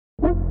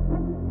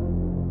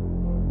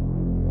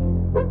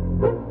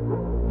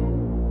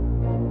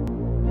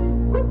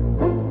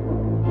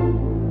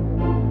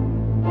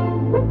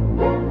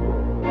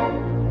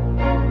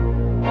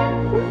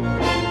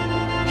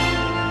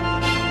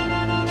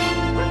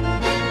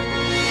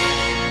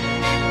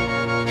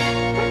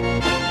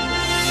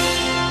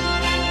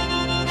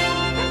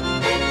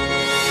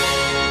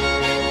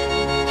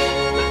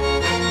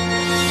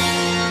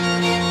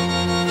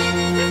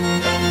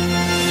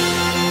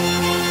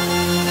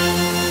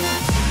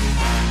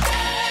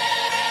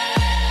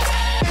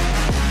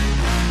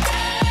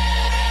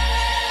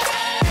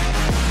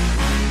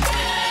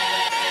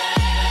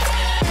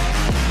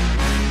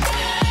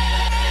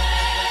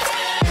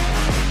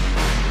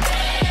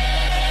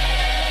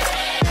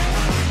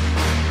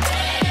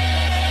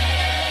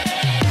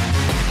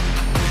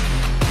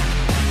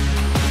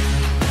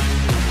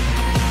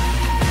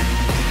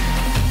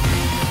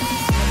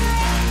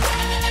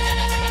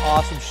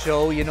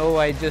show. You know,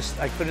 I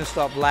couldn't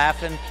stop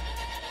laughing.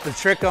 The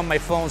trick on my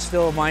phone is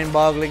still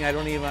mind-boggling. I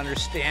don't even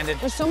understand it.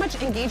 There's so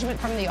much engagement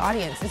from the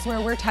audience. It's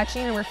where we're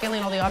touching and we're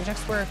feeling all the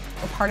objects. We're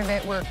part of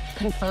it. We're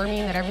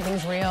confirming that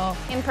everything's real.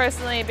 And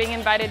personally, being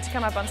invited to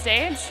come up on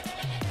stage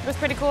was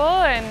pretty cool,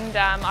 and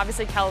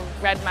obviously Kel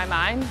read my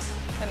mind.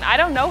 And I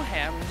don't know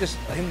him. Just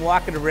him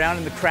walking around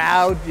in the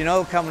crowd, you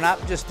know, coming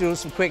up, just doing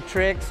some quick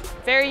tricks.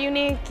 Very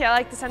unique. I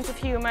like the sense of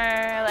humor.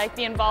 I like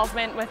the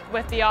involvement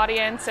with the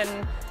audience,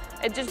 and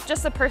it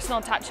just the personal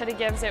touch that he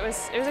gives. It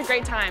was a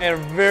great time. I had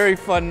a very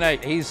fun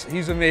night.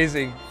 He's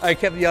amazing. I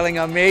kept yelling,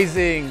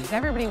 amazing.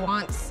 Everybody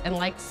wants and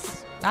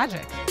likes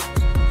magic.